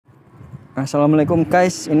Assalamualaikum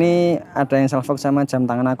guys, ini ada yang salvok sama jam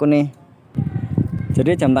tangan aku nih.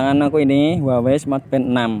 Jadi jam tangan aku ini Huawei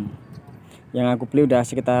Smartband 6 yang aku beli udah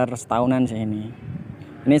sekitar setahunan sih ini.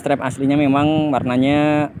 Ini strap aslinya memang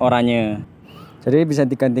warnanya oranye. Jadi bisa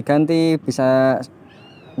diganti-ganti, bisa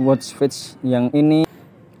watch face yang ini.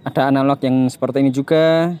 Ada analog yang seperti ini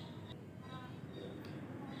juga.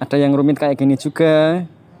 Ada yang rumit kayak gini juga.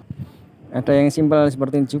 Ada yang simpel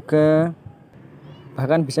seperti ini juga.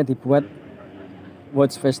 Bahkan bisa dibuat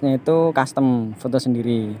watch face-nya itu custom, foto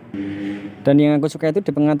sendiri. Dan yang aku suka itu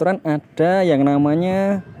di pengaturan ada yang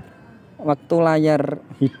namanya waktu layar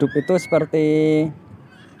hidup itu seperti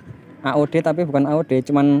AOD, tapi bukan AOD,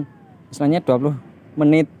 cuman misalnya 20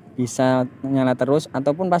 menit bisa nyala terus,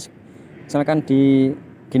 ataupun pas misalkan di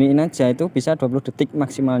giniin aja itu bisa 20 detik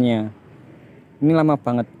maksimalnya. Ini lama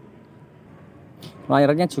banget.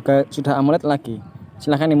 Layarnya juga sudah AMOLED lagi.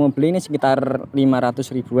 Silahkan yang mau beli, ini sekitar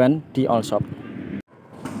 500 ribuan di all shop.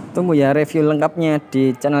 Tunggu ya review lengkapnya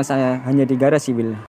di channel saya, hanya di Garasi Wil.